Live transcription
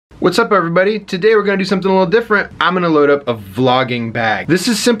What's up everybody? Today we're gonna do something a little different. I'm gonna load up a vlogging bag. This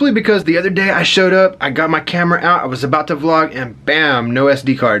is simply because the other day I showed up, I got my camera out, I was about to vlog and bam, no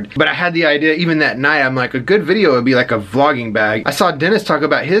SD card. But I had the idea even that night, I'm like, a good video would be like a vlogging bag. I saw Dennis talk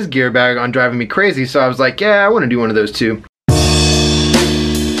about his gear bag on Driving Me Crazy, so I was like, yeah, I wanna do one of those too.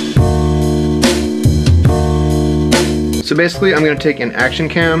 So basically I'm gonna take an action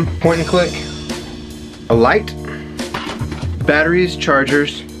cam, point and click, a light, batteries,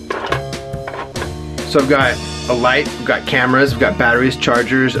 chargers. So I've got a light, we've got cameras, we've got batteries,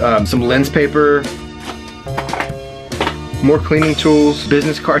 chargers, some lens paper, more cleaning tools,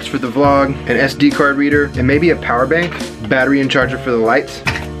 business cards for the vlog, an SD card reader, and maybe a power bank, battery and charger for the lights,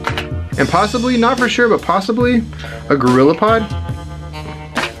 and possibly, not for sure, but possibly a Gorilla Pod.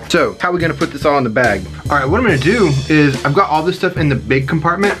 So, how are we gonna put this all in the bag? All right, what I'm gonna do is, I've got all this stuff in the big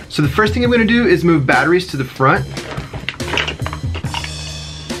compartment. So the first thing I'm gonna do is move batteries to the front.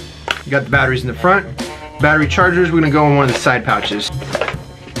 You got the batteries in the front. Battery chargers, we're gonna go in one of the side pouches.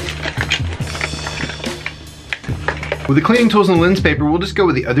 With the cleaning tools and lens paper, we'll just go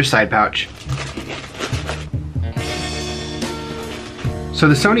with the other side pouch. So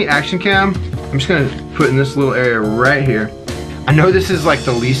the Sony Action Cam, I'm just gonna put in this little area right here. I know this is like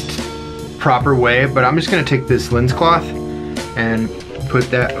the least proper way, but I'm just gonna take this lens cloth and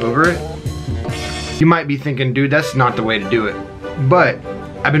put that over it. You might be thinking, dude, that's not the way to do it. But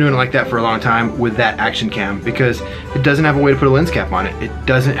I've been doing it like that for a long time with that action cam because it doesn't have a way to put a lens cap on it. It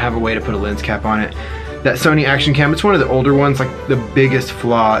doesn't have a way to put a lens cap on it. That Sony Action Cam, it's one of the older ones. Like the biggest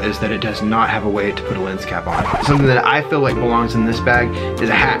flaw is that it does not have a way to put a lens cap on it. Something that I feel like belongs in this bag is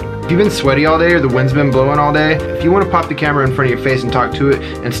a hat. If you've been sweaty all day or the wind's been blowing all day, if you want to pop the camera in front of your face and talk to it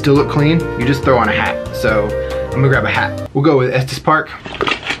and still look clean, you just throw on a hat. So I'm gonna grab a hat. We'll go with Estes Park.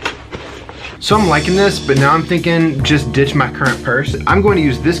 So I'm liking this, but now I'm thinking just ditch my current purse. I'm going to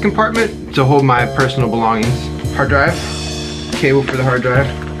use this compartment to hold my personal belongings. Hard drive, cable for the hard drive,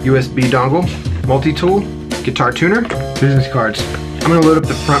 USB dongle, multi-tool, guitar tuner, business cards. I'm gonna load up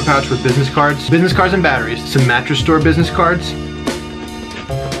the front pouch with business cards and batteries, some mattress store business cards,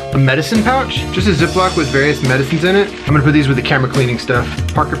 a medicine pouch, just a Ziploc with various medicines in it. I'm gonna put these with the camera cleaning stuff,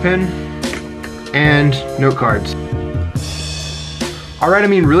 Parker pen, and note cards. All right, I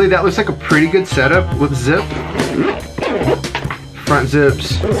mean, really, that looks like a pretty good setup. Let's zip. Front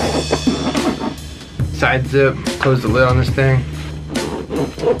zips. Side zip. Close the lid on this thing.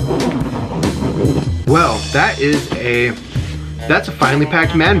 Well, that's a finely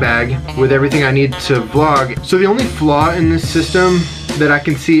packed man bag with everything I need to vlog. So the only flaw in this system that I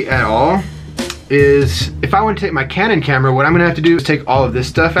can see at all is if I want to take my Canon camera, what I'm gonna have to do is take all of this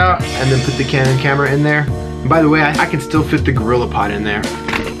stuff out and then put the Canon camera in there. And by the way, I can still fit the Gorilla Pod in there.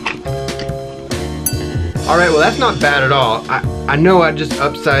 All right, well that's not bad at all. I know I just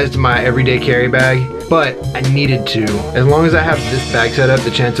upsized my everyday carry bag, but I needed to. As long as I have this bag set up, the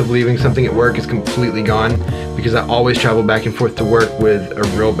chance of leaving something at work is completely gone because I always travel back and forth to work with a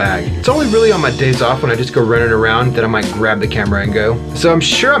real bag. It's only really on my days off when I just go running around that I might grab the camera and go. So I'm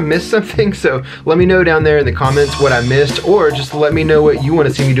sure I missed something, so let me know down there in the comments what I missed, or just let me know what you want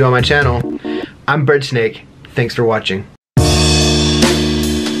to see me do on my channel. I'm Birdsnake. Thanks for watching.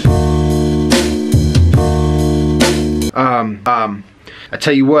 I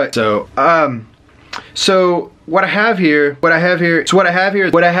tell you what, so what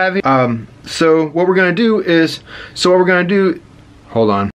we're gonna do is, hold on.